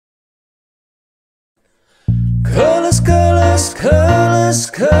Colors, colors, colors,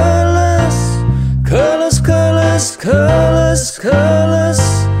 colors. Colors, colors, colors, colors.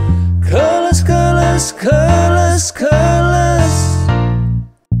 Colors, colors, colors, colors.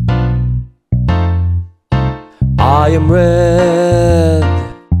 I am red,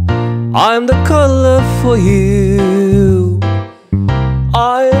 I'm the color for you.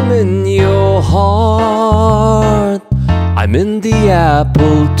 I am in your heart, I'm in the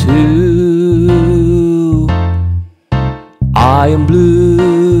apple too. I am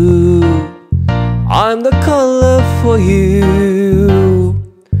blue, I'm the color for you.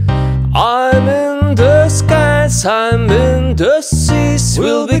 I'm in the skies, I'm in the seas.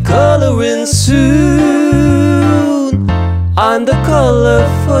 We'll be coloring soon. I'm the color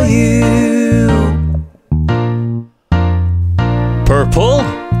for you. Purple,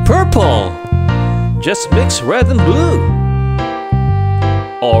 purple. Just mix red and blue.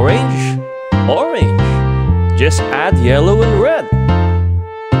 Orange, orange. Just add yellow and red.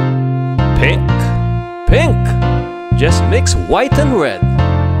 Pink, pink. Just mix white and red.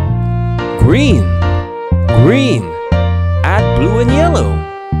 Green, green. Add blue and yellow.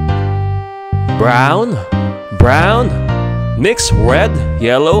 Brown, brown. Mix red,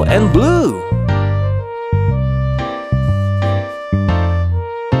 yellow and blue.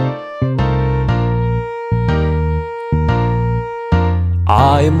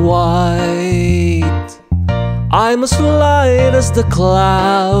 I am white, I'm as light as the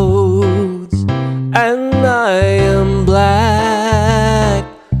clouds, and I am black,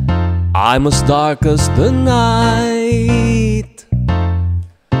 I'm as dark as the night.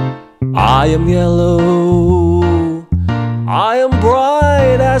 I am yellow, I am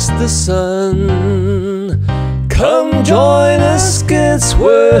bright as the sun. Come join us kids,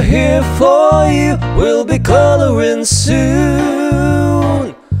 we're here for you. We'll be coloring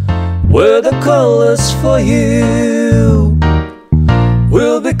soon. We're the colors for you.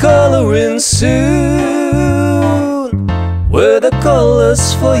 We'll be coloring soon. We're the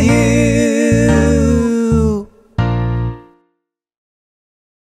colors for you.